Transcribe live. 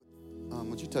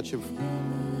Would you touch him,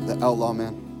 the outlaw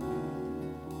man?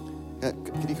 Can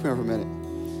you come here for a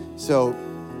minute? So,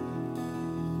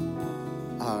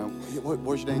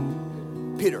 what's your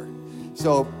name? Peter.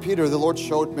 So, Peter, the Lord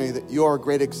showed me that you're a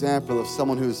great example of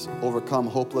someone who's overcome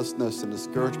hopelessness and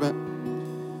discouragement.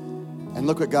 And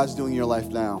look what God's doing in your life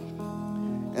now.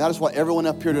 And I just want everyone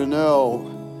up here to know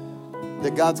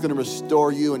that God's going to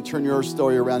restore you and turn your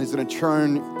story around. He's going to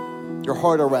turn your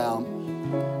heart around.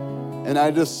 And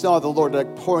I just saw the Lord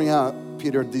like pouring out,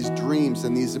 Peter, these dreams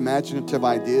and these imaginative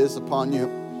ideas upon you.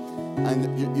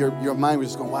 And your mind was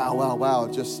just going, wow, wow, wow.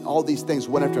 Just all these things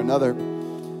one after another.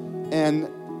 And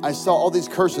I saw all these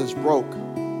curses broke.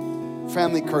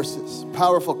 Family curses,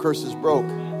 powerful curses broke.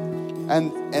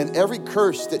 And every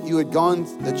curse that you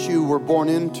were born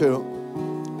into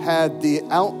had the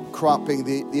outcropping,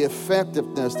 the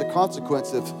effectiveness, the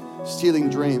consequence of stealing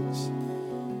dreams.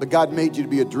 But God made you to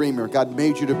be a dreamer. God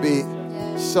made you to be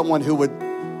someone who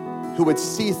would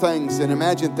see things and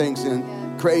imagine things and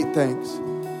create things.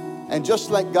 And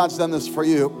just like God's done this for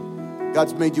you,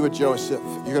 God's made you a Joseph.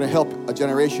 You're going to help a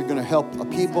generation. You're going to help a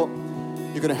people.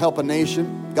 You're going to help a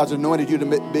nation. God's anointed you to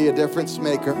be a difference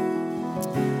maker.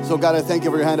 So God, I thank you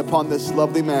for your hand upon this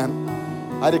lovely man.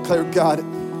 I declare, God,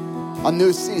 a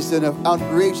new season of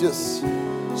outrageous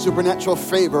supernatural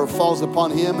favor falls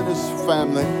upon him and his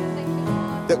family.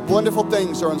 That wonderful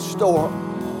things are in store.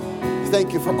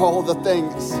 Thank you for all the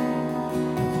things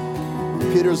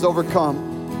Peter's overcome.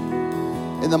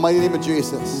 In the mighty name of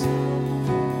Jesus.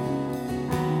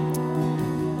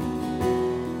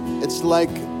 It's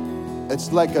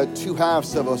like a two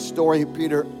halves of a story,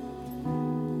 Peter.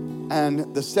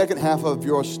 And the second half of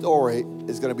your story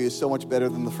is going to be so much better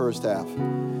than the first half.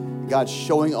 God's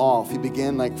showing off. He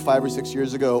began like 5 or 6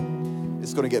 years ago.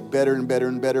 It's going to get better and better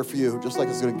and better for you, just like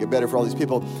it's going to get better for all these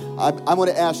people. I want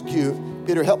to ask you,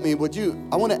 Peter, help me.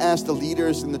 I want to ask the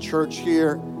leaders in the church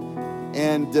here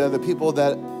and the people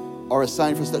that are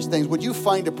assigned for such things, would you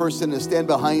find a person to stand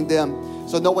behind them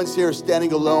so no one's here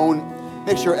standing alone?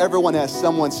 Make sure everyone has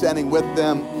someone standing with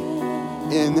them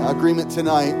in agreement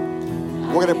tonight.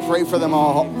 We're going to pray for them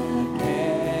all.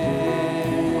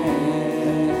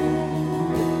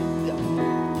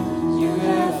 You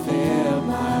have filled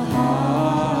my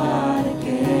heart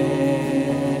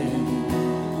again.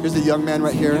 Here's a young man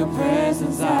right here. In your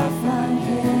presence I find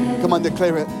heaven. Come on,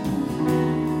 declare it.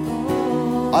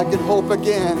 I can hope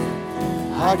again.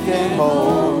 I can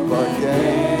hope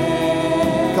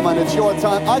again. Come on, it's your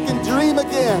time. I can dream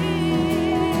again.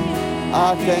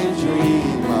 I can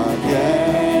dream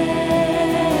again.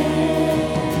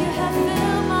 You have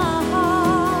filled my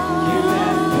heart. You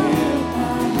have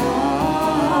filled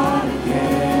my heart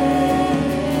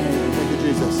again. Thank you,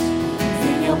 Jesus.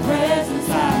 In your presence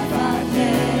I find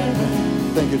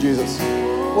heaven. Thank you, Jesus.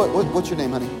 What's your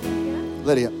name, honey?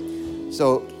 Lydia.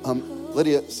 So,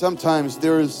 Lydia, sometimes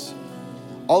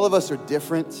all of us are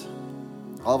different.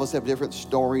 All of us have different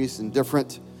stories and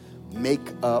different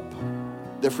makeup,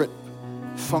 different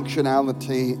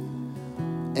functionality.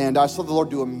 And I saw the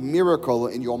Lord do a miracle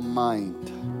in your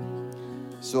mind.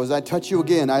 So as I touch you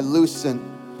again, I loosen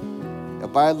a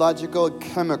biological,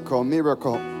 chemical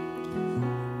miracle.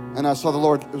 And I saw the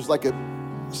Lord, it was like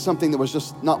something that was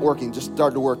just not working, just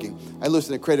started working. I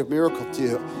loosen a creative miracle to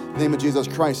you. In the name of Jesus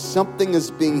Christ, something is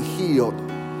being healed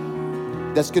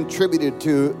that's contributed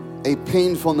to a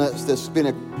painfulness that's been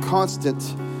a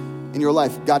constant in your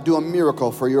life. God, do a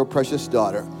miracle for your precious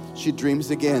daughter. She dreams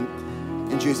again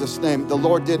in Jesus' name. The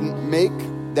Lord didn't make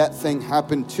that thing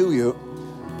happen to you,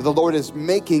 but the Lord is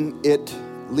making it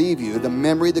leave you. The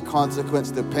memory, the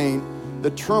consequence, the pain, the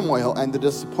turmoil, and the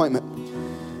disappointment.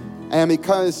 And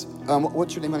because,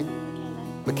 what's your name, honey?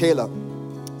 Michaela.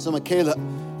 So Michaela,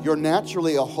 you're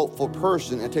naturally a hopeful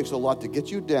person. It takes a lot to get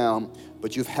you down,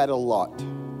 but you've had a lot.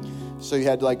 So you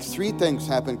had like 3 things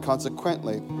happen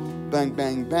consequently. Bang,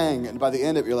 bang, bang. And by the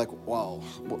end of it, you're like, wow,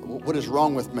 what is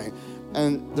wrong with me?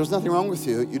 And there's nothing wrong with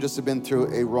you. You just have been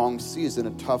through a wrong season,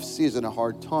 a tough season, a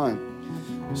hard time.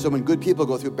 So when good people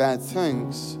go through bad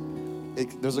things,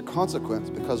 there's a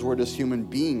consequence because we're just human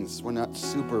beings. We're not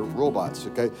super robots,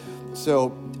 okay?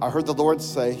 So I heard the Lord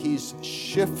say he's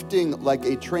shifting like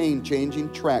a train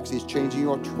changing tracks. He's changing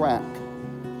your track.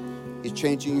 He's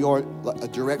changing a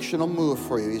directional move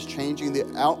for you. He's changing the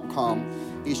outcome.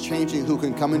 He's changing who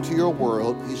can come into your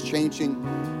world. He's changing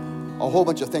a whole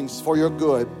bunch of things for your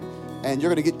good. And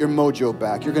you're going to get your mojo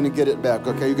back. You're going to get it back,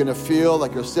 okay? You're going to feel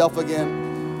like yourself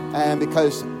again. And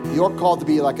because you're called to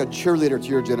be like a cheerleader to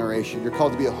your generation. You're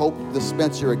called to be a hope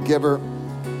dispenser, a giver.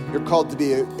 You're called to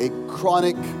be a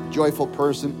chronic, joyful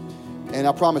person. And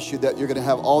I promise you that you're going to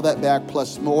have all that back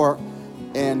plus more.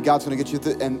 and God's going to get you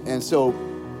through. And so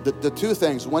the two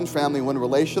things, one family, one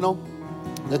relational,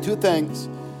 the two things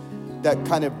that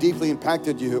kind of deeply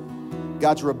impacted you,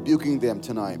 God's rebuking them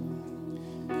tonight.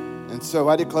 And so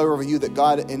I declare over you that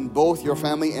God, in both your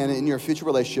family and in your future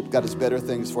relationship, God has better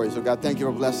things for you. So God, thank you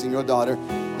for blessing your daughter. In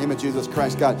the name of Jesus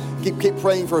Christ, God. Keep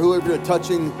praying for whoever you're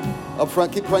touching up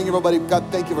front. Keep praying, everybody. God,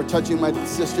 thank you for touching my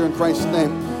sister in Christ's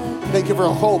name. Thank you for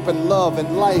hope and love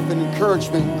and life and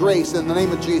encouragement and grace in the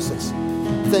name of Jesus.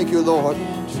 Thank you, Lord.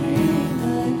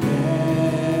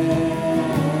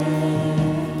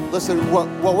 Listen,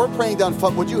 while we're praying down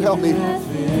front, would you help me?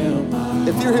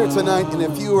 If you're here tonight and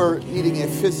if you are needing a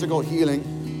physical healing,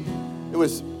 it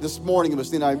was this morning,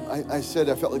 I said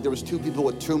I felt like there was two people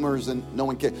with tumors and no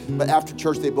one came. But after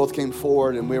church, they both came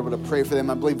forward and we were able to pray for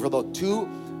them. I believe for those two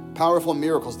powerful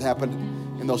miracles that happened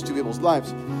in those two people's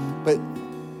lives. But,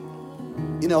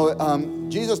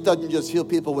 Jesus doesn't just heal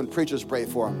people when preachers pray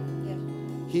for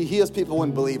him. Yeah. He heals people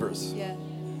when believers. Yeah.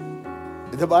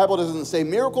 The Bible doesn't say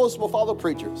miracles will follow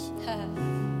preachers.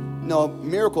 No,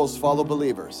 miracles follow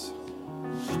believers.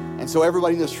 And so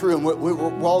everybody in this room,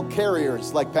 we're all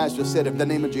carriers, like Pastor said, in the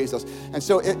name of Jesus. And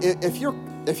so if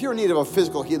you're in need of a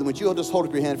physical healing, would you just hold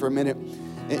up your hand for a minute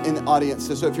in the audience?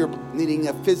 So if you're needing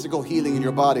a physical healing in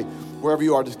your body, wherever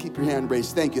you are, just keep your hand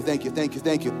raised. Thank you, thank you, thank you,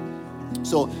 thank you.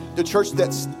 So the church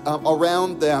that's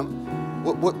around them,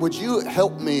 would you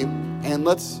help me and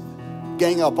let's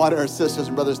gang up on our sisters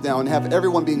and brothers now and have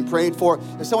everyone being prayed for.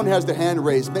 If someone has their hand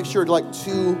raised, make sure like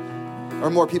 2 or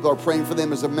more people are praying for them.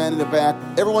 There's a man in the back.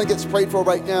 Everyone gets prayed for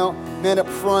right now. Man up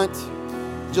front.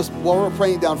 Just while we're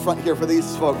praying down front here for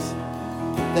these folks.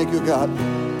 Thank you, God.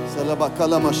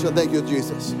 Thank you,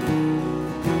 Jesus.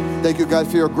 Thank you, God,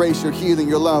 for your grace, your healing,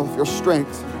 your love, your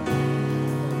strength.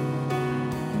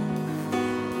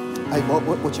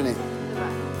 What's your name?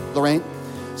 Lorraine.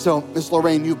 So, Miss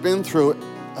Lorraine, you've been through it.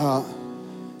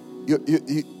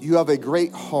 You have a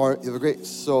great heart. You have a great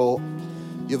soul.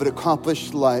 You have an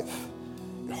accomplished life.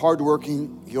 You're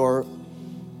hardworking. You're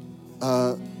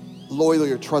loyal.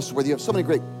 You're trustworthy. You have so many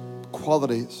great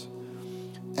qualities.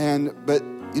 But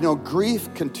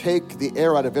grief can take the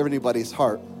air out of everybody's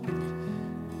heart.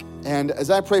 And as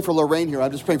I pray for Lorraine here,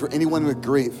 I'm just praying for anyone with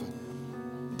grief.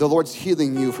 The Lord's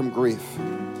healing you from grief.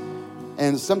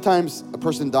 And sometimes a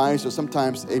person dies, or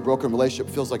sometimes a broken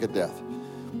relationship feels like a death.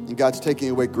 And God's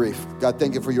taking away grief. God,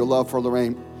 thank you for your love for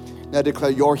Lorraine. Now I declare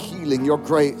your healing, your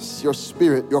grace, your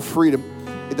spirit, your freedom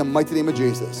in the mighty name of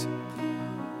Jesus.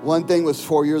 One thing was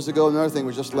 4 years ago, another thing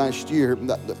was just last year.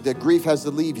 That grief has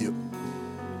to leave you.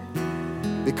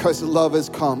 Because love has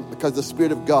come, because the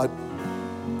Spirit of God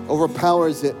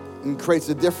overpowers it and creates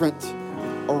a different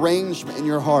arrangement in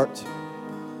your heart.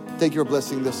 Thank you for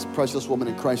blessing this precious woman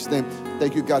in Christ's name.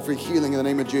 Thank you, God, for healing in the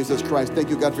name of Jesus Christ. Thank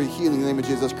you, God, for healing in the name of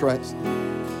Jesus Christ.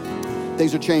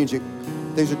 Things are changing.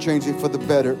 Things are changing for the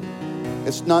better.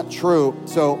 It's not true.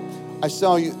 So I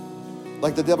saw you,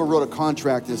 like the devil wrote a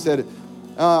contract and said,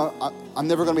 I'm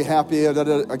never going to be happy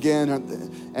again.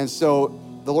 And so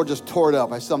the Lord just tore it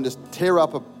up. I saw him just tear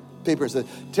up a paper and said,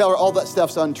 tell her all that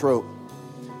stuff's untrue.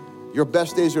 Your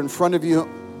best days are in front of you.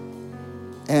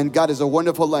 And God has a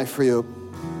wonderful life for you.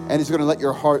 And he's going to let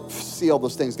your heart see all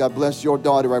those things. God bless your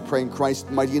daughter, I pray in Christ's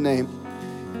mighty name.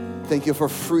 Thank you for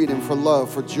freedom, for love,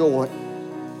 for joy,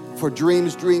 for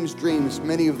dreams,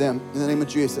 many of them in the name of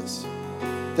Jesus.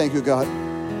 Thank you, God.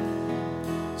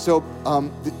 So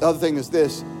the other thing is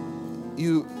this.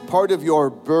 Part of your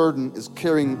burden is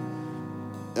carrying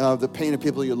the pain of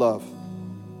people you love.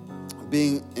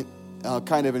 Being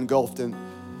kind of engulfed in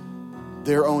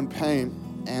their own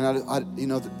pain. And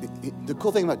the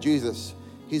cool thing about Jesus,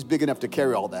 he's big enough to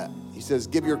carry all that. He says,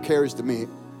 give your cares to me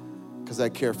because I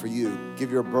care for you.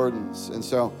 Give your burdens. And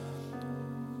so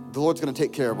the Lord's going to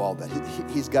take care of all that.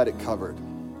 He's got it covered.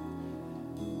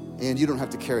 And you don't have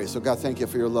to carry it. So God, thank you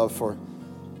for your love for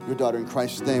your daughter in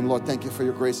Christ's name. Lord, thank you for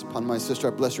your grace upon my sister.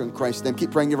 I bless her in Christ's name.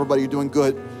 Keep praying, everybody. You're doing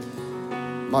good.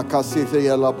 Thank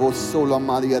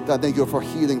you for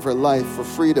healing, for life, for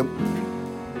freedom,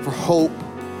 for hope.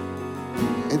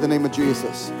 In the name of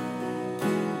Jesus.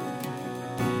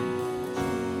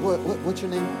 What's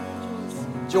your name?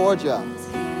 Georgia.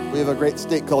 We have a great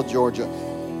state called Georgia.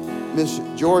 Miss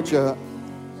Georgia,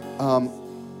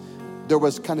 there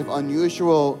was kind of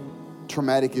unusual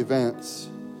traumatic events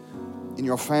in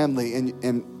your family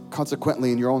and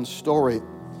consequently in your own story.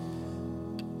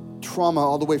 Trauma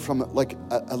all the way from like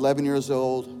 11 years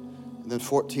old, and then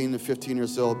 14 and 15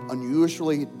 years old.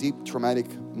 Unusually deep traumatic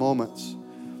moments.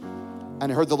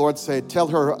 And I heard the Lord say, tell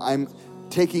her I'm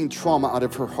taking trauma out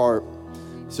of her heart.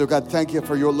 So God, thank you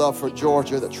for your love for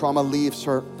Georgia, that trauma leaves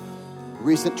her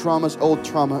Recent traumas, old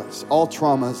traumas, all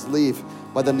traumas leave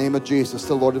by the name of Jesus,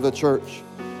 the Lord of the church.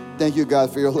 Thank you,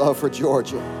 God, for your love for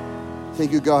Georgia.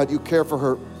 Thank you, God, you care for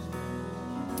her.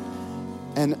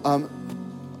 And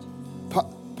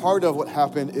part of what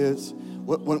happened is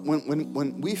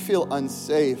when we feel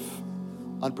unsafe,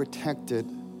 unprotected,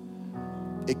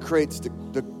 it creates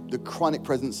the chronic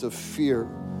presence of fear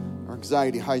or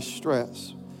anxiety, high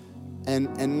stress.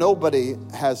 And nobody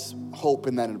has hope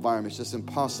in that environment. It's just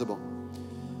impossible.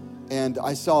 And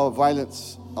I saw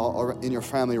violence in your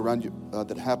family around you,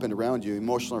 that happened around you,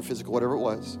 emotional or physical, whatever it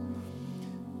was.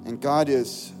 And God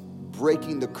is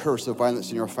breaking the curse of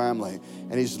violence in your family.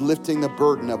 And he's lifting the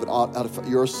burden of it out of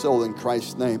your soul in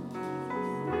Christ's name.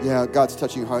 Yeah, God's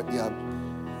touching your heart. Yeah.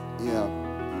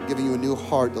 Giving you a new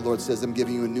heart. The Lord says, I'm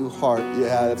giving you a new heart.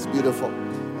 Yeah, that's beautiful.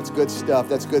 That's good stuff.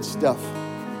 That's good stuff.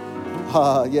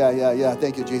 Yeah.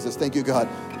 Thank you, Jesus. Thank you, God,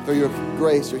 for your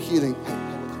grace, your healing.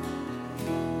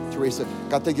 Teresa,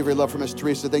 God, thank you for your love for Miss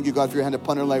Teresa. Thank you, God, for your hand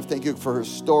upon her life. Thank you for her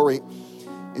story.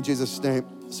 In Jesus' name.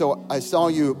 So I saw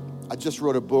you. I just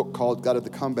wrote a book called God of the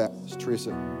Comeback, Miss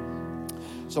Teresa.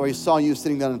 So I saw you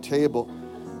sitting down at a table,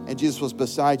 and Jesus was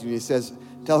beside you, and he says,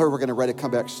 tell her we're going to write a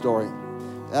comeback story.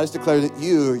 And I just declare that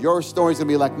your story's going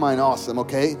to be like mine, awesome,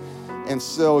 okay? And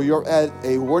so you're at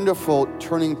a wonderful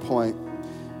turning point.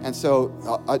 And so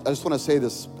I just want to say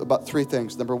this about three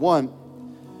things. Number one,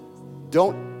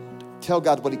 don't tell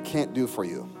God what he can't do for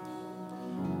you,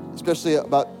 especially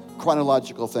about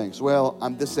chronological things. Well,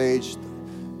 I'm this age.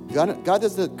 God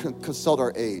doesn't consult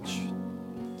our age.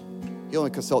 He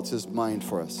only consults his mind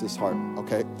for us, his heart,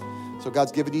 okay? So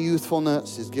God's given you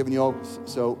youthfulness. He's given you all.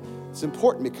 So it's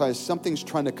important because something's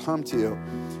trying to come to you.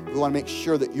 We want to make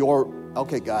sure that you're,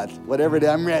 okay, God, whatever it is,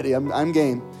 I'm ready. I'm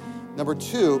game. Number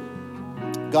two,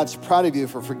 God's proud of you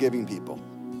for forgiving people.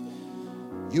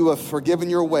 You have forgiven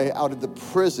your way out of the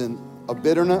prison of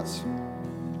bitterness.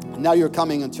 Now you're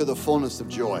coming into the fullness of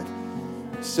joy.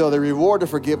 So the reward of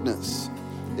forgiveness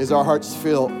is our hearts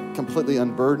feel completely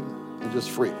unburdened and just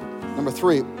free. Number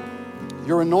three,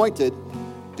 you're anointed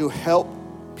to help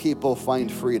people find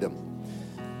freedom.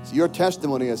 So your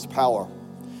testimony has power.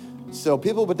 So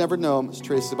people would never know, Ms.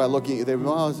 Teresa, by looking at you. They would,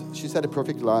 oh, she's had a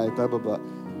perfect life, blah, blah, blah.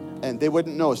 And they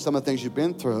wouldn't know some of the things you've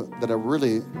been through that are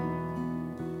really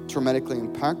traumatically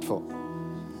impactful.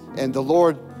 And the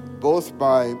Lord, both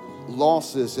by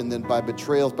losses and then by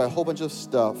betrayals, by a whole bunch of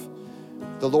stuff,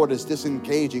 the Lord is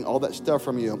disengaging all that stuff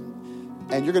from you.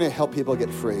 And you're going to help people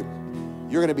get free.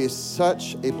 You're going to be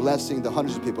such a blessing to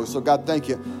hundreds of people. So God, thank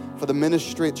you for the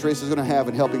ministry Teresa's going to have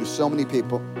in helping so many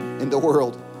people in the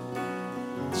world.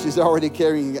 She's already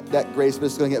carrying that grace, but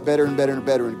it's going to get better and better and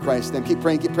better in Christ's name. Keep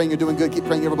praying. You're doing good. Keep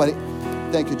praying, everybody.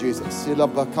 Thank you, Jesus. So the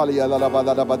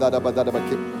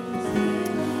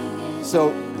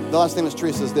last thing, Ms.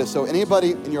 Teresa, is this. So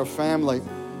anybody in your family,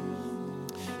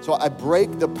 so I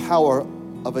break the power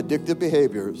of addictive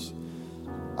behaviors.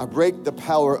 I break the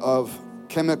power of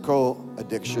chemical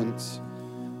addictions.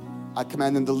 I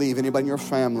command them to leave. Anybody in your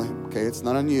family, okay, it's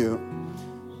not on you.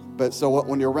 But so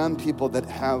when you're around people that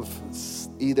have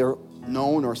either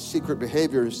known or secret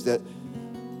behaviors that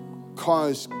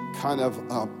cause kind of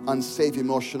unsafe,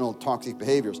 emotional, toxic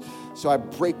behaviors. So I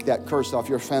break that curse off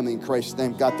your family in Christ's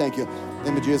name. God, thank you. In the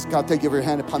name of Jesus, God, thank you for your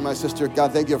hand upon my sister.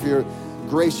 God, thank you for your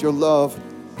grace, your love.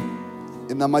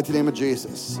 In the mighty name of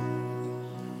Jesus.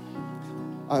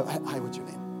 Hi, what's your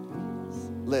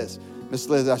name? Liz. Miss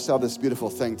Liz, I saw this beautiful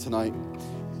thing tonight.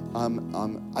 I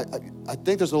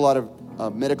think there's a lot of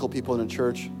medical people in the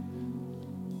church.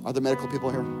 Are there medical people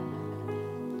here?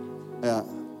 Yeah,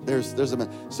 there's a.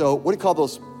 So what do you call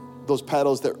those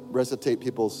paddles that resuscitate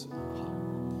people's?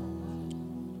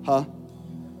 Huh?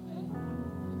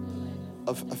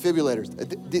 Defibrillators.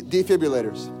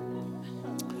 Defibrillators.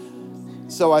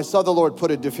 So I saw the Lord put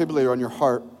a defibrillator on your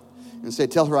heart and say,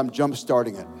 tell her I'm jump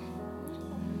starting it.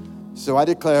 So I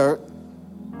declare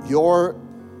you're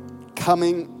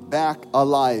coming back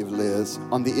alive, Liz,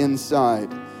 on the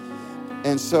inside.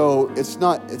 And so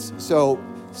so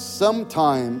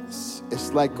sometimes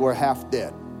it's like we're half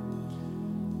dead.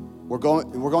 We're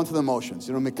going through the motions,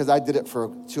 because I did it for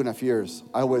 2.5 years.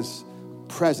 I was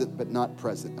present, but not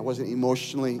present. I wasn't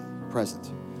emotionally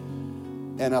present.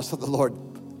 And I said to the Lord,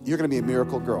 you're going to be a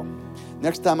miracle girl.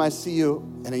 Next time I see you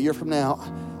in a year from now,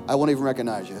 I won't even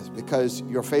recognize you because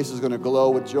your face is going to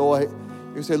glow with joy.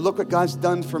 You say, look what God's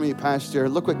done for me, Pastor.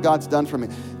 Look what God's done for me.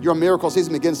 Your miracle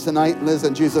season begins tonight, Liz,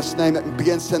 in Jesus' name. It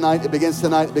begins tonight. It begins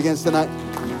tonight. It begins tonight.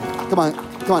 Come on.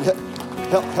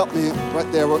 Help me right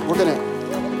there. We're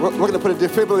gonna put a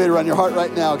defibrillator on your heart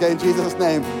right now, okay? In Jesus'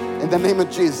 name. In the name of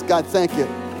Jesus, God, thank you.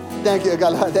 Thank you,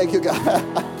 God. Thank you, God.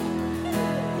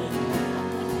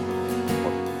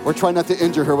 We're trying not to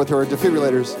injure her with her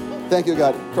defibrillators. Thank you,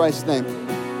 God. In Christ's name.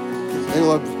 May the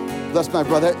Lord bless my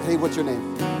brother. Hey, what's your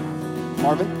name?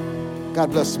 Marvin?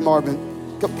 God bless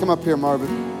Marvin. Come up here, Marvin.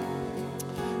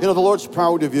 You know, the Lord's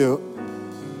proud of you.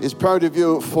 He's proud of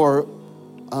you for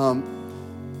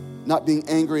not being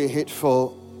angry,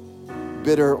 hateful,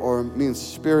 bitter, or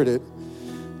mean-spirited.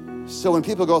 So when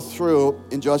people go through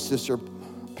injustice or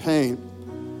pain,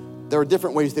 there are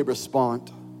different ways they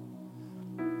respond.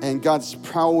 And God's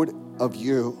proud of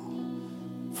you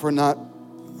for not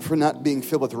being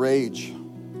filled with rage.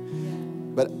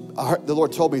 But the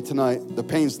Lord told me tonight, the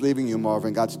pain's leaving you,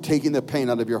 Marvin. God's taking the pain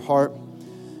out of your heart.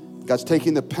 God's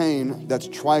taking the pain that's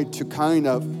tried to kind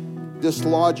of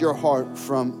dislodge your heart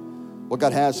from what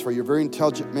God has for you. You're a very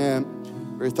intelligent man,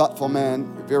 very thoughtful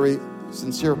man, a very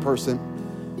sincere person.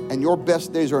 And your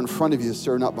best days are in front of you,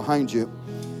 sir, not behind you.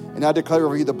 And I declare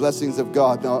over you the blessings of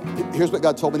God. Now, here's what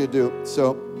God told me to do.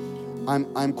 So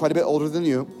I'm quite a bit older than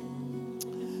you.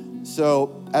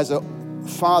 So as a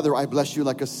father, I bless you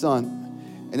like a son.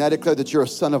 And I declare that you're a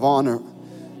son of honor,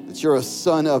 that you're a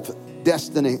son of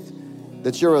destiny,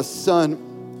 that you're a son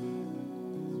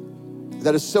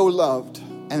that is so loved,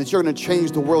 and that you're going to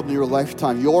change the world in your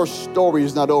lifetime. Your story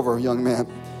is not over, young man.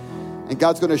 And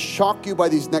God's going to shock you by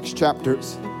these next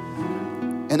chapters.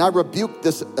 And I rebuke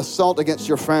this assault against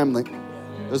your family.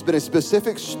 There's been a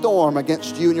specific storm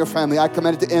against you and your family. I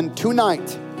command it to end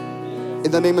tonight.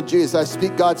 In the name of Jesus, I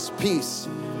speak God's peace.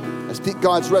 I speak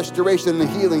God's restoration and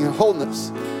healing and wholeness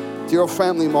to your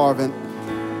family, Marvin.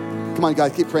 Come on,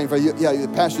 guys, keep praying for you. Yeah, the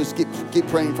pastors, keep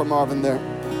praying for Marvin there.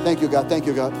 Thank you, God. Thank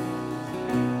you, God.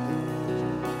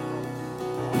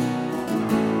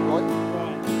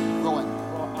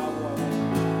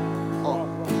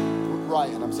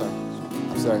 Ryan, I'm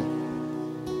sorry.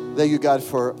 Thank you, God,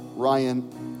 for Ryan,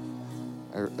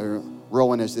 or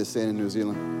Rowan, as they say in New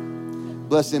Zealand.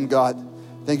 Bless him, God.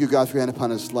 Thank you, God, for your hand upon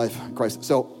his life, Christ.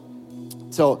 So,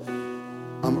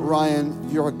 Ryan,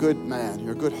 you're a good man.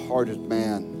 You're a good-hearted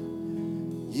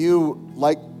man. You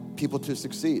like people to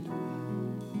succeed.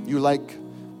 You like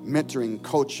mentoring,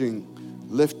 coaching,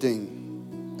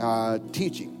 lifting,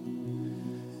 teaching.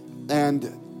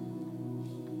 And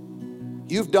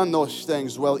you've done those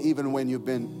things well, even when you've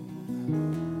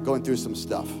been going through some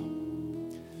stuff.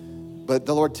 But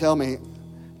the Lord tell me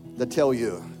to tell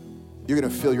you, you're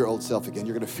going to feel your old self again.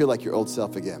 You're going to feel like your old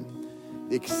self again.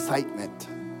 The excitement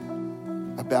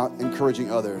about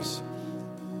encouraging others.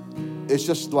 It's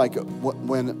just like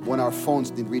when our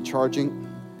phones need recharging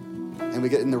and we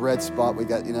get in the red spot, we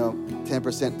got, 10%,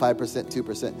 5%,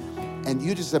 2%. And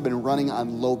you just have been running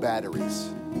on low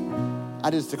batteries. I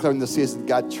just declare in this season,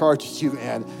 God charges you,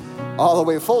 man, all the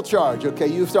way full charge, okay?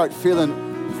 You start feeling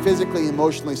physically,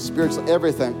 emotionally, spiritually,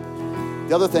 everything.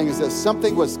 The other thing is that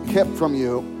something was kept from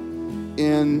you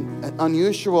in an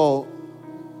unusual,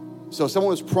 so something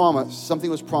was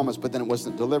promised, but then it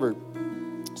wasn't delivered.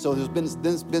 So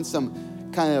there's been some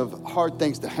kind of hard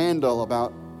things to handle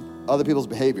about other people's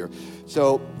behavior.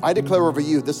 So I declare over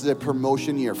you, this is a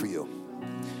promotion year for you.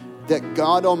 That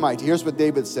God Almighty, here's what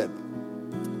David said.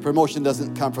 Promotion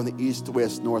doesn't come from the east,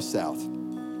 west, north, south.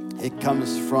 It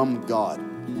comes from God.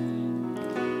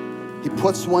 He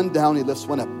puts one down, he lifts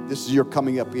one up. This is your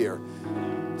coming up year.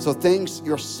 So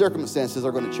your circumstances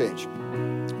are going to change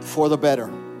for the better.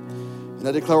 And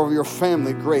I declare over your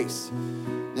family grace.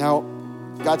 Now,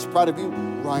 God's proud of you,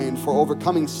 Ryan, for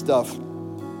overcoming stuff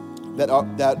that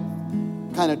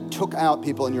kind of took out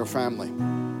people in your family.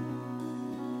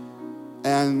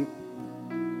 And,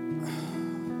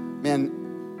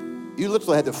 man, you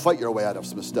literally had to fight your way out of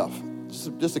some stuff.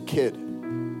 Just a kid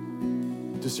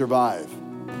to survive.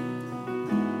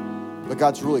 But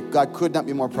God could not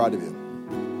be more proud of you.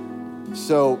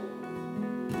 So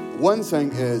one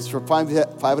thing is, for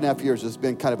 5.5 years, there's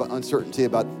been kind of an uncertainty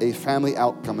about a family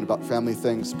outcome and about family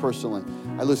things personally.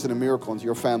 I listen a miracle into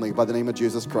your family by the name of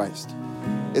Jesus Christ.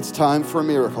 It's time for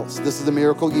miracles. This is a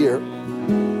miracle year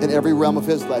in every realm of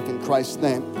his life in Christ's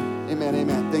name. Amen,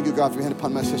 amen. Thank you, God, for your hand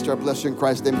upon my sister. I bless you in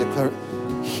Christ's name. Declare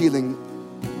healing,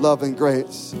 love, and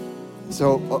grace.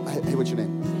 So, hey, what's your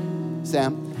name?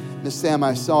 Sam. Miss Sam,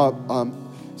 I saw,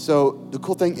 so the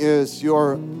cool thing is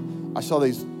I saw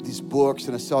these books,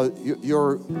 and I saw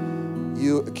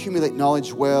you accumulate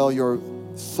knowledge well, you're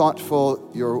thoughtful,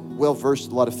 you're well-versed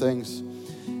in a lot of things.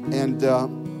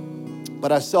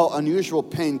 But I saw unusual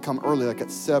pain come early, like at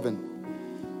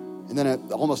 7. And then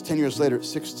almost 10 years later, at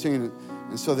 16.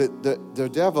 And so the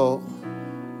devil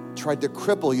tried to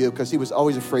cripple you because he was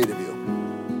always afraid of you.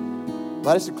 But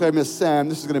I just declare, Miss Sam,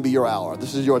 this is going to be your hour.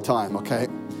 This is your time, okay?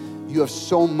 You have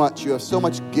so much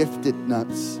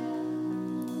giftedness.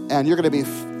 And you're going to be,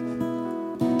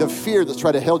 the fear that's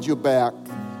tried to hold you back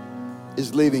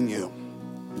is leaving you.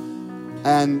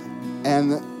 And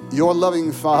your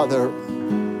loving Father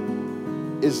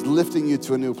is lifting you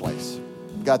to a new place.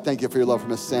 God, thank you for your love for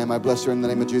Miss Sam. I bless her in the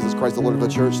name of Jesus Christ, the Lord of the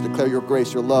church. Declare your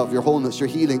grace, your love, your wholeness, your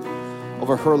healing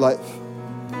over her life.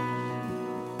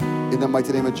 In the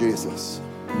mighty name of Jesus.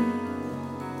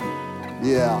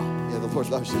 Yeah, the Lord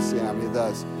loves you, Sam. He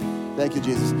does. Thank you,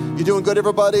 Jesus. You doing good,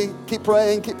 everybody? Keep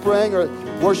praying, or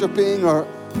worshiping, or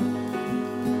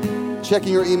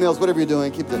checking your emails, whatever you're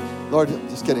doing. Keep the Lord,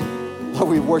 just kidding. Lord,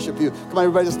 we worship you. Come on,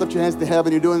 everybody, just lift your hands to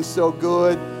heaven. You're doing so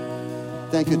good.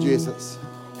 Thank you, Jesus.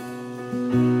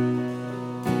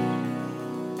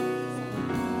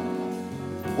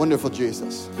 Wonderful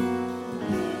Jesus.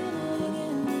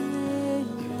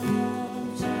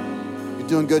 You're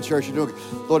doing good, church. You're doing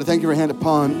good. Lord, I thank you for your hand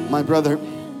upon my brother.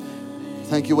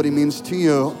 Thank you what he means to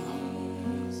you.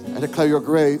 I declare your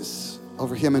grace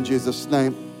over him in Jesus'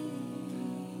 name.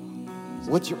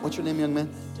 What's your name, young man?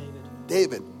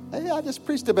 David. Hey, I just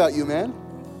preached about you, man.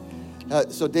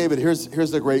 So David, here's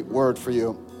the great word for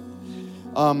you.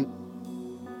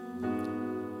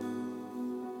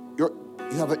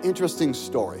 You have an interesting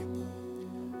story.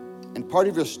 And part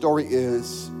of your story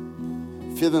is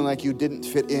feeling like you didn't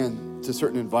fit in to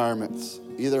certain environments,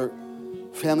 either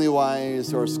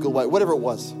family-wise or school-wise, whatever it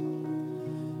was.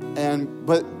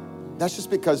 But that's just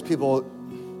because people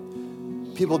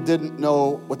didn't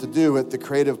know what to do with the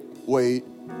creative way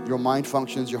your mind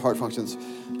functions, your heart functions.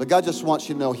 But God just wants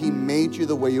you to know he made you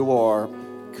the way you are,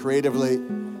 creatively,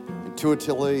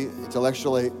 intuitively,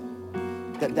 intellectually.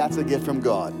 That's a gift from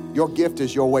God. Your gift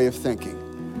is your way of thinking.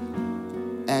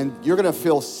 And you're going to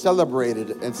feel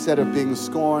celebrated instead of being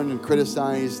scorned and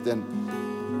criticized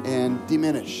and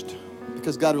diminished,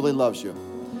 because God really loves you.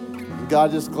 And God,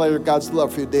 just declare God's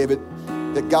love for you, David,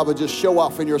 that God would just show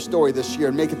off in your story this year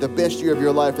and make it the best year of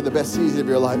your life and the best season of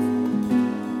your life.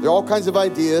 There are all kinds of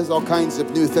ideas, all kinds of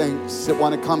new things that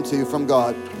want to come to you from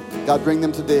God. God, bring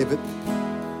them to David.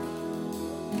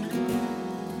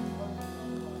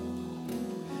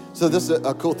 So this is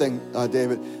a cool thing,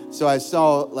 David. So I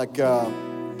saw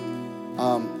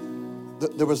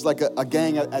there was like a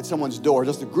gang at someone's door,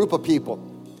 just a group of people.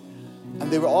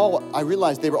 And I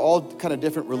realized they were all kind of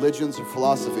different religions or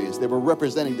philosophies. They were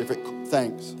representing different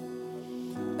things.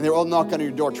 And they were all knocking on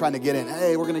your door trying to get in.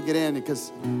 Hey, we're going to get in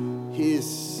because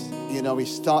he's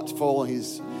thoughtful.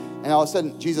 And all of a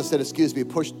sudden, Jesus said, excuse me,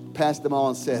 pushed past them all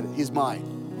and said, he's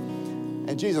mine.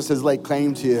 And Jesus has laid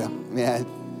claim to you, man.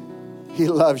 He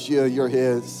loves you. You're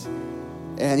his.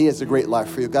 And he has a great life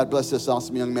for you. God bless this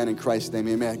awesome young man in Christ's name.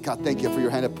 Amen. God, thank you for your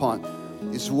hand upon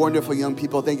these wonderful young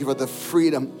people. Thank you for the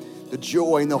freedom, the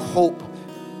joy, and the hope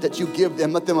that you give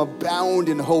them. Let them abound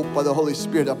in hope by the Holy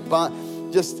Spirit.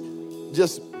 Just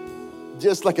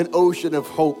like an ocean of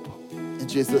hope in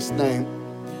Jesus' name.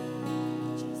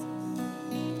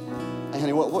 Hey,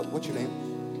 honey, what's your name?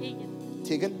 Tegan.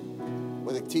 Tegan?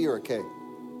 With a T or a K?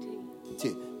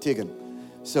 Tegan.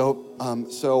 So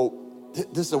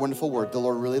this is a wonderful word. The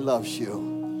Lord really loves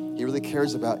you. He really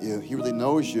cares about you. He really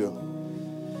knows you.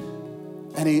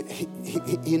 And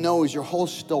he knows your whole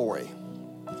story.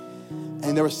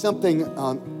 And there was something,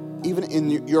 even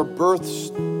in your births,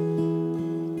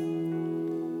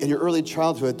 in your early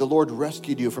childhood, the Lord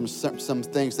rescued you from some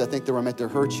things that I think that were meant to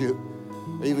hurt you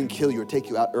or even kill you or take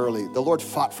you out early. The Lord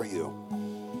fought for you.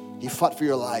 He fought for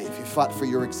your life. He fought for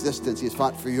your existence. He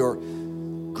fought for your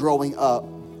growing up.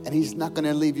 And he's not going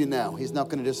to leave you now. He's not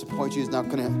going to disappoint you. He's not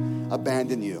going to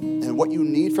abandon you. And what you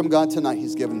need from God tonight,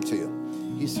 he's given to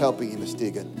you. He's helping you, Miss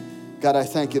Tegan. God, I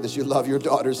thank you that you love your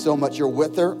daughter so much. You're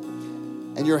with her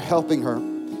and you're helping her.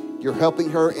 You're helping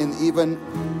her in even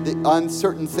the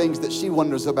uncertain things that she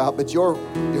wonders about, but you're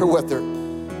with her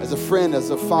as a friend, as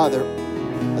a father,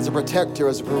 as a protector,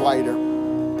 as a provider.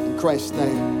 In Christ's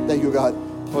name, thank you, God.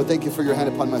 Lord, thank you for your hand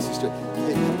upon my sister.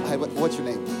 Hey, what's your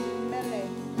name?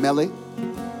 Melly.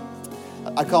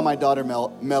 I call my daughter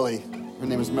Melly. Her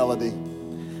name is Melody.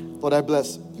 Lord, I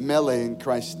bless Melly in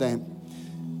Christ's name.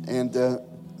 And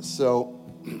so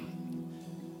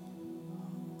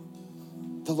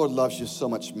the Lord loves you so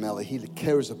much, Melly. He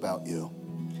cares about you.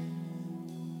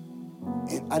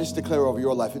 And I just declare over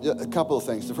your life a couple of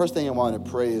things. The first thing I want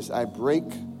to pray is I break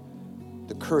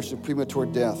the curse of premature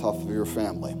death off of your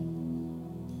family.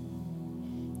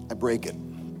 I break it.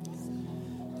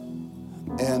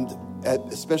 And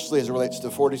especially as it relates to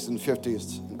 40s and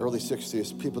 50s and early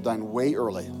 60s, people dying way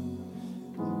early.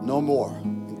 No more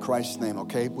in Christ's name,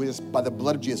 okay? We just, by the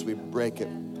blood of Jesus, we break it.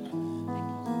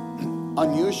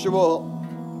 Unusual,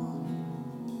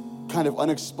 kind of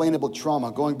unexplainable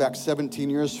trauma going back 17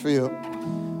 years for you.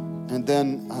 And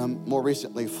then more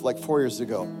recently, like 4 years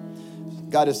ago,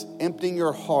 God is emptying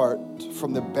your heart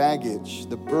from the baggage,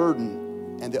 the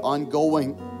burden, and the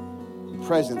ongoing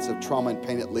presence of trauma and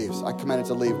pain. It leaves. I command it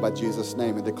to leave by Jesus'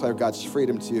 name and declare God's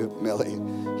freedom to you, Millie.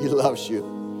 He loves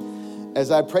you.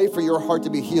 As I pray for your heart to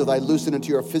be healed, I loosen into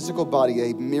your physical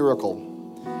body a miracle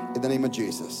in the name of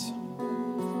Jesus.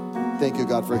 Thank you,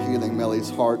 God, for healing Millie's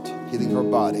heart, healing her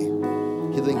body,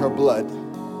 healing her blood,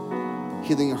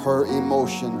 healing her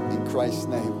emotion in Christ's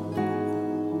name.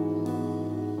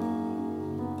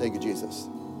 Thank you, Jesus.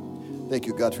 Thank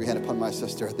you, God, for your hand upon my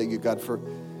sister. Thank you, God, for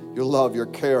your love, your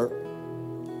care,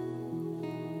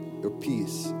 your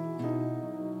peace.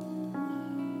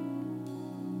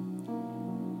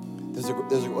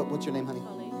 What's your name, honey?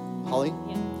 Holly?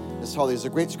 Yeah. Miss Holly, there's a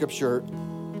great scripture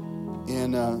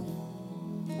in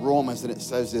Romans, and it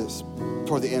says this.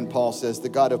 Toward the end, Paul says, the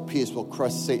God of peace will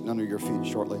crush Satan under your feet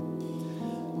shortly.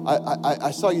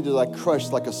 I saw you like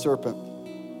crushed like a serpent,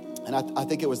 and I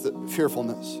think it was the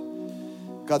fearfulness.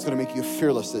 God's going to make you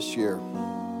fearless this year.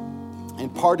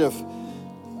 And part of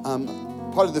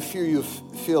the fear you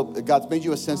feel, God's made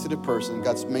you a sensitive person.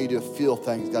 God's made you feel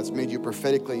things. God's made you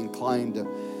prophetically inclined.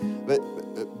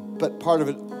 But part of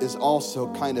it is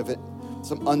also kind of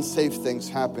some unsafe things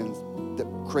happen that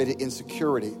created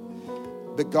insecurity.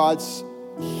 But God's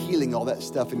healing all that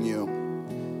stuff in you.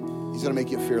 He's going to make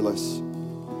you fearless.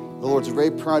 The Lord's very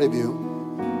proud of you.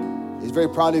 He's very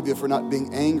proud of you for not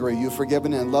being angry. You've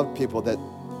forgiven and loved people that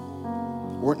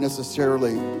weren't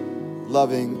necessarily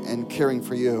loving and caring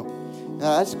for you.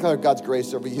 Now, I just declare God's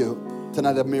grace over you.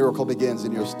 Tonight a miracle begins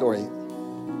in your story.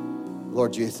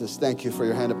 Lord Jesus, thank you for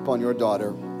your hand upon your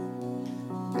daughter.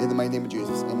 In the mighty name of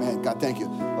Jesus, amen. God, thank you.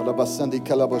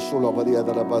 What's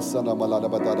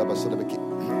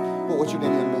your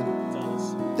name, young man?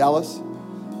 Dallas?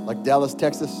 Like Dallas,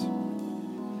 Texas?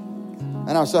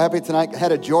 And I'm so happy tonight. I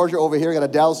had a Georgia over here, got a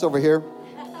Dallas over here.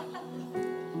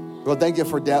 Well, thank you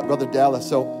for Brother Dallas.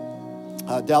 So,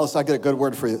 Dallas, I got a good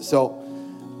word for you. So,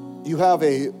 you have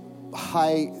a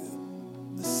high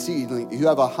ceiling. You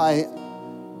have a high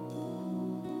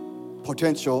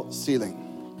potential ceiling.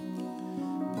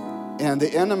 And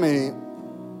the enemy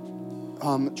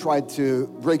tried to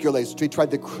break your legs. He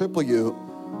tried to cripple you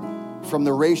from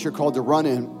the race you're called to run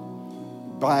in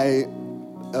by,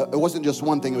 it wasn't just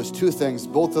one thing, it was two things.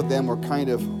 Both of them were kind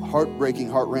of heartbreaking,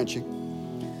 heart-wrenching.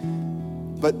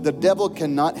 But the devil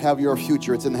cannot have your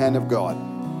future. It's in the hand of God.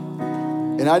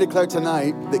 And I declare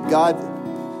tonight that God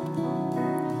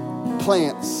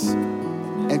plants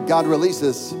and God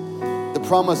releases the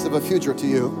promise of a future to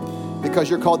you,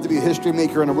 because you're called to be a history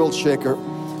maker and a world shaker.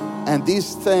 And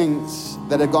these things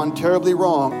that have gone terribly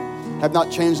wrong have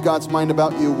not changed God's mind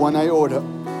about you one iota.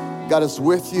 God is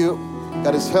with you.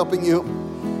 God is helping you.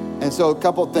 And so a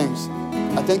couple of things.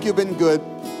 I think you've been good.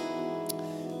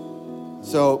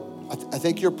 So I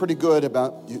think you're pretty good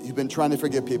about, you've been trying to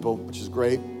forgive people, which is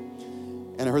great.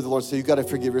 And I heard the Lord say, you got to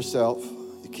forgive yourself.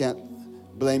 You can't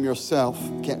blame yourself.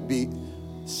 You can't be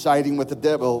siding with the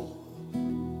devil.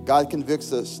 God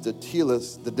convicts us to heal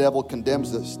us. The devil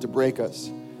condemns us to break us.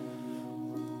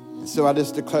 And so I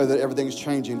just declare that everything's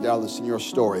changing, Dallas, in your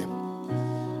story.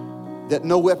 That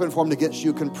no weapon formed against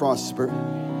you can prosper.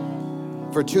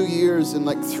 For 2 years and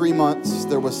like 3 months,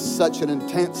 there was such an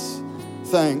intense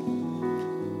thing.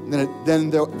 Then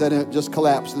it just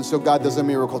collapsed. And so God does a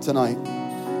miracle tonight.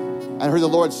 I heard the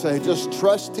Lord say, just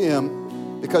trust Him,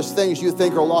 because things you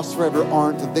think are lost forever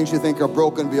aren't, and things you think are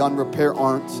broken beyond repair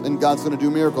aren't, and God's going to do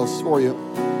miracles for you.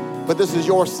 But this is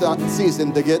your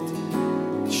season to get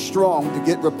strong, to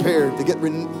get repaired, to get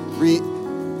renewed,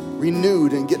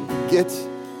 and get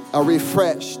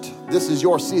refreshed. This is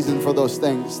your season for those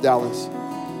things, Dallas.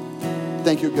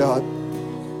 Thank you, God.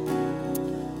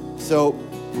 So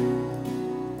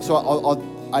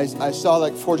I saw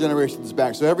like 4 generations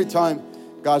back. So every time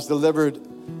God's delivered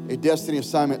a destiny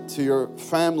assignment to your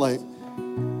family,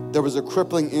 there was a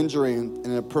crippling injury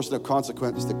and a person of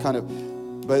consequence that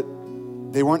but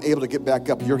they weren't able to get back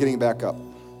up. You're getting back up.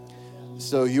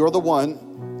 So you're the one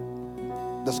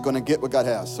that's going to get what God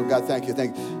has. So God, thank you.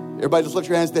 Thank you. Everybody just lift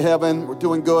your hands to heaven. We're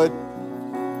doing good.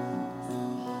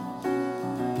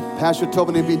 Pastor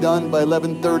told me to be done by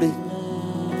 11:30.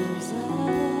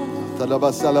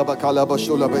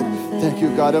 Thank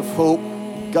you, God of hope,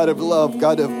 God of love,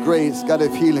 God of grace, God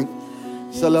of healing.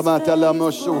 You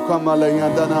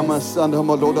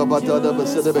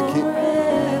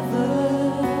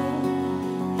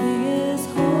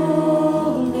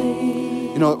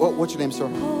know, what's your name, sir?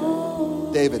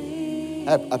 David.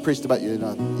 I preached about you.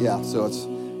 Yeah, so it's,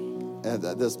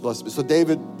 this blessed me. So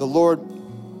David, the Lord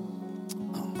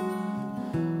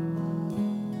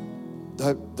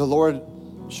the Lord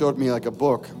showed me like a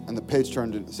book, and the page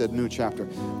turned and said new chapter.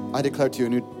 I declare to you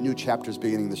new chapters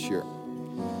beginning this year.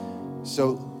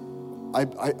 So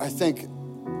I think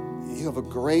you have a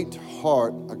great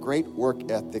heart, a great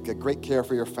work ethic, a great care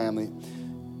for your family.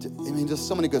 Just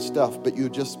so many good stuff, but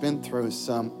you've just been through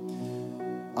some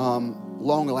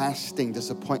long-lasting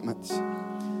disappointments.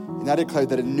 And I declare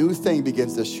that a new thing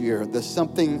begins this year, that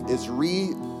something is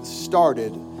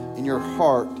restarted in your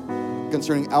heart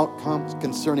concerning outcomes,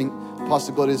 concerning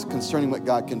possibilities, concerning what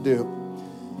God can do.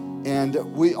 And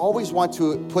we always want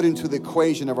to put into the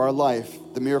equation of our life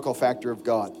the miracle factor of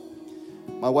God.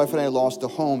 My wife and I lost a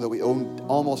home that we owned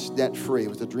almost debt-free. It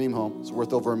was a dream home. It's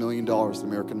worth over $1 million in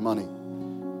American money.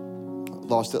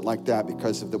 Lost it like that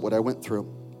because of what I went through.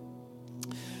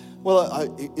 Well, I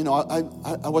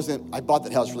bought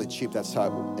that house really cheap. That's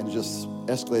how, and it just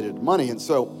escalated money. And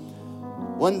so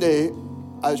one day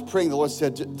I was praying. The Lord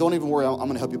said, don't even worry, I'm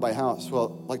going to help you buy a house.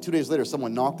 Well, like 2 days later,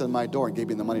 someone knocked on my door and gave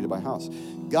me the money to buy a house.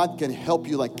 God can help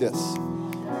you like this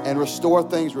and restore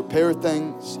things, repair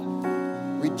things,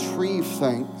 retrieve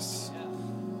things.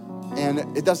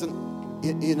 And it doesn't,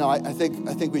 I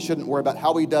think we shouldn't worry about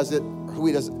how he does it, or who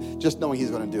he does it, just knowing he's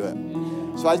going to do it.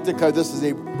 So I declare this is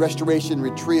a restoration,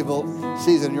 retrieval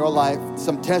season in your life.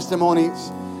 Some testimonies.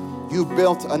 You've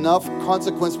built enough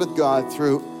consequence with God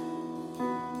through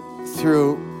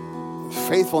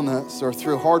faithfulness or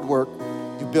through hard work.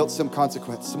 You built some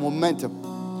consequence, some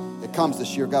momentum. It comes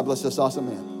this year. God bless this awesome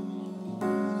man.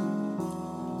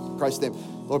 In Christ's name.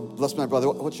 Lord, bless my brother.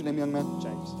 What's your name, young man?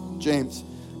 James. James.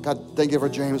 God, thank you for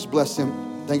James. Bless him.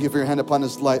 Thank you for your hand upon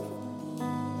his life. In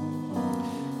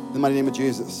the mighty name of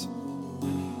Jesus.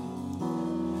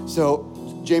 So,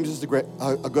 James is a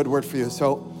good word for you.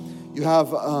 So, you have,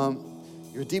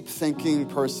 you're a deep thinking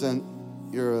person.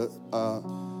 You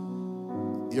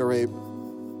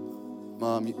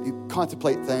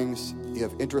contemplate things. You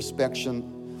have introspection.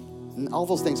 And all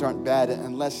those things aren't bad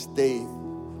unless they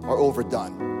are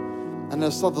overdone. And I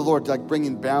saw the Lord like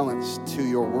bringing balance to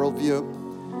your worldview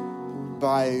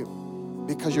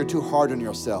because you're too hard on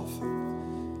yourself.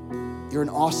 You're an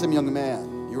awesome young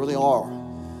man. You really are.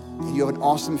 And you have an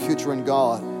awesome future in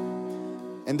God.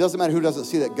 And it doesn't matter who doesn't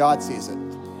see that, God sees it.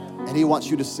 And he wants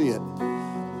you to see it.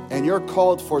 And you're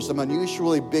called for some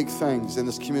unusually big things in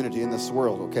this community, in this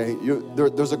world, okay?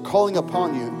 There's a calling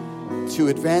upon you to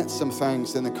advance some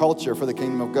things in the culture for the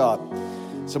kingdom of God.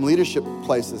 Some leadership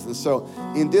places. And so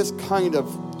in this kind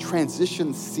of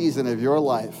transition season of your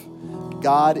life,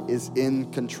 God is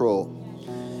in control.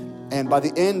 And by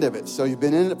the end of it, so you've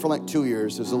been in it for like 2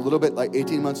 years, there's a little bit like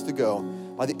 18 months to go.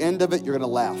 By the end of it, you're going to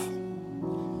laugh.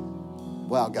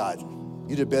 Wow, God,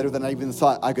 you did better than I even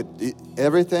thought I could.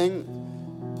 Everything,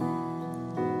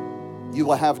 you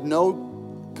will have no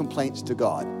complaints to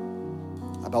God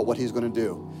about what he's going to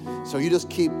do. So you just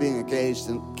keep being engaged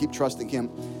and keep trusting him.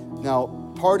 Now,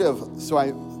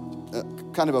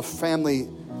 kind of a family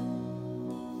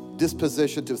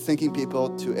disposition to thinking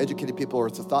people, to educated people, or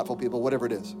to thoughtful people, whatever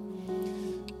it is.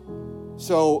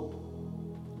 So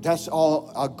that's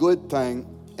all a good thing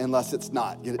unless it's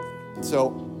not.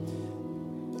 So,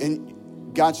 and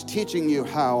God's teaching you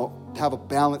how to have a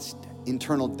balanced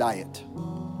internal diet.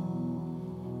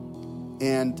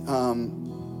 And,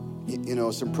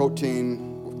 some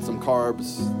protein, some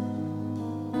carbs,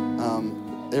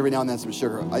 every now and then some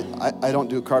sugar. I don't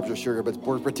do carbs or sugar, but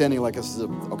we're pretending like this is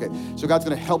okay. So God's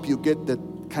going to help you get the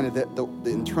kind of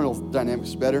the internal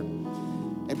dynamics better.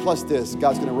 And plus this,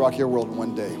 God's going to rock your world in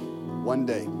one day. One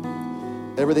day.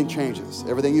 Everything changes.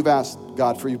 Everything you've asked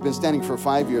God for. You've been standing for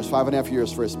 5.5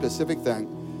 years for a specific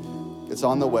thing. It's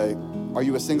on the way. Are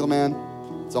you a single man?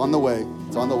 It's on the way.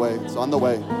 It's on the way. It's on the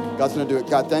way. God's going to do it.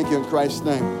 God, thank you in Christ's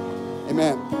name.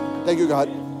 Amen. Thank you, God.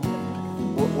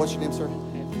 What's your name, sir?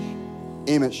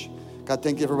 Amish. God,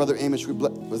 thank you for Brother Amish.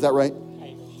 Was that right?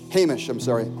 Hamish, I'm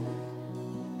sorry.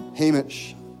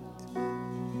 Hamish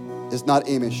is not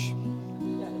Amish.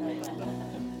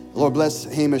 Lord, bless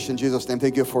Hamish in Jesus' name.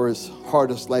 Thank you for his heart,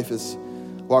 his life, his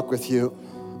walk with you.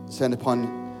 Send upon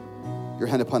your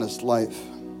hand upon his life.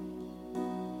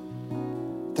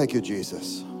 Thank you,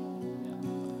 Jesus.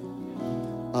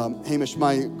 Hamish,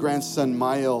 my grandson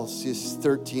Miles, he's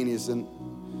 13. He's in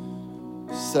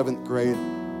 7th grade.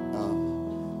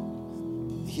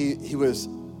 He was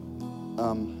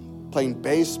playing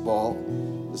baseball.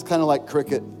 It's kind of like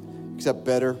cricket, except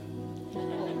better.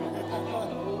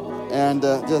 And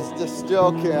just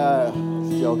joking.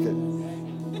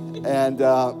 And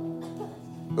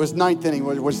it was 9th inning,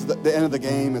 which was the end of the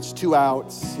game. It's 2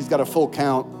 outs. He's got a full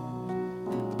count.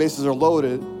 The bases are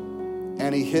loaded,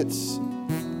 and he hits.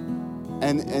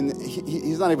 And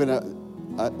he's not even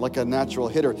like a natural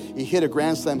hitter. He hit a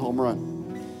grand slam home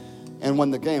run and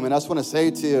won the game. And I just want to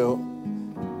say to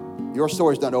you, your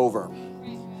story's not over.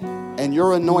 And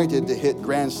you're anointed to hit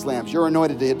grand slams. You're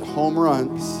anointed to hit home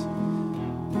runs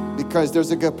because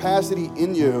there's a capacity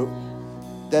in you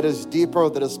that is deeper,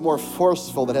 that is more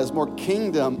forceful, that has more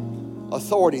kingdom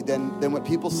authority than what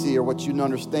people see or what you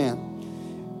understand.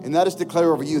 And that is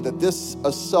declare over you that this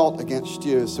assault against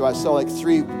you, so I saw like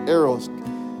 3 arrows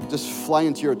just fly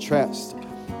into your chest.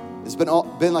 It's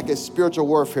been like a spiritual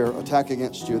warfare attack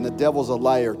against you, and the devil's a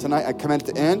liar. Tonight, I command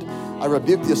it to end. I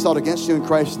rebuke the assault against you in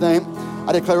Christ's name.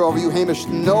 I declare over you, Hamish,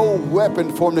 no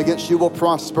weapon formed against you will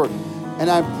prosper. And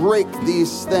I break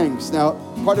these things. Now,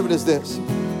 part of it is this.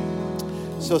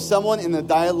 So someone in the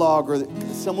dialogue or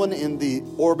someone in the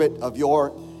orbit of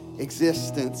your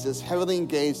existence is heavily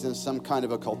engaged in some kind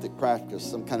of occultic practice,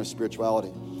 some kind of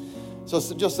spirituality. So it's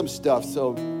just some stuff.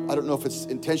 So I don't know if it's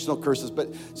intentional curses, but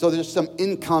so there's some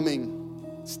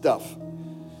incoming stuff.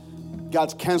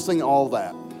 God's canceling all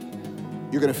that.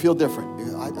 You're going to feel different.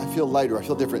 I feel lighter. I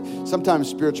feel different. Sometimes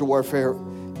spiritual warfare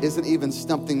isn't even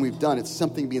something we've done. It's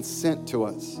something being sent to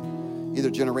us, either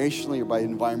generationally or by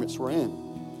environments we're in.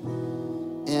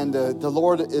 And the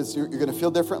Lord is, you're going to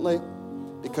feel differently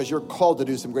because you're called to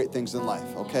do some great things in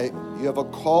life, okay? You have a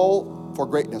call for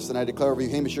greatness, and I declare over you,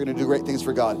 Hamish, you're going to do great things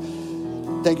for God.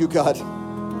 Thank you, God.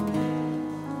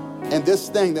 And this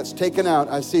thing that's taken out,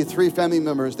 I see 3 family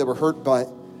members that were hurt by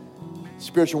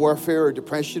spiritual warfare or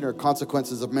depression or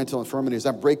consequences of mental infirmities.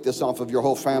 I break this off of your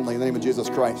whole family in the name of Jesus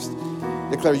Christ.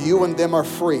 Declare you and them are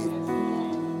free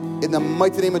in the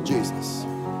mighty name of Jesus.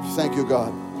 Thank you, God.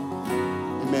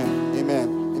 Amen,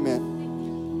 amen,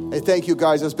 amen. Hey, thank you,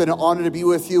 guys. It's been an honor to be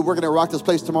with you. We're going to rock this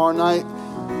place tomorrow night.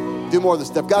 Do more of this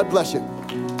stuff. God bless you.